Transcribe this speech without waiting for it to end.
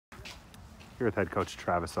Here with head coach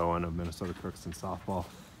Travis Owen of Minnesota Crookston Softball.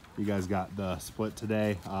 You guys got the split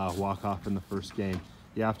today, walk-off in the first game.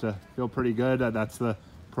 You have to feel pretty good. That's the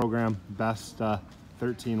program best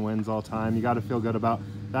 13 wins all time. You got to feel good about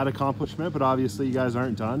that accomplishment, but obviously you guys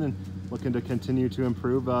aren't done and looking to continue to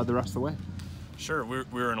improve the rest of the way. Sure, we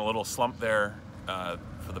were in a little slump there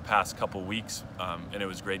for the past couple weeks, and it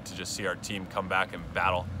was great to just see our team come back and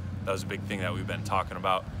battle. That was a big thing that we've been talking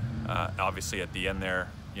about. Obviously at the end there,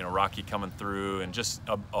 you know, Rocky coming through and just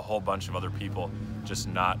a whole bunch of other people just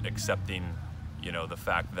not accepting, you know, the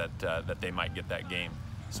fact that that they might get that game.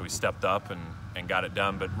 So we stepped up and got it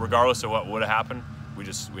done. But regardless of what would have happened,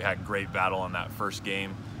 we had great battle in that first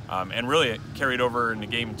game. And really it carried over into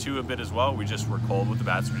game 2 a bit as well. We just were cold with the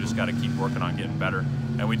bats. We just got to keep working on getting better.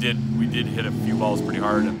 And we did hit a few balls pretty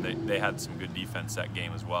hard, and they had some good defense that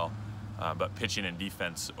game as well. But pitching and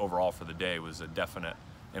defense overall for the day was a definite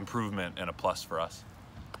improvement and a plus for us.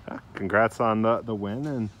 Congrats on the win,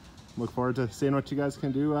 and look forward to seeing what you guys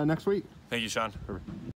can do next week. Thank you, Sean. Perfect.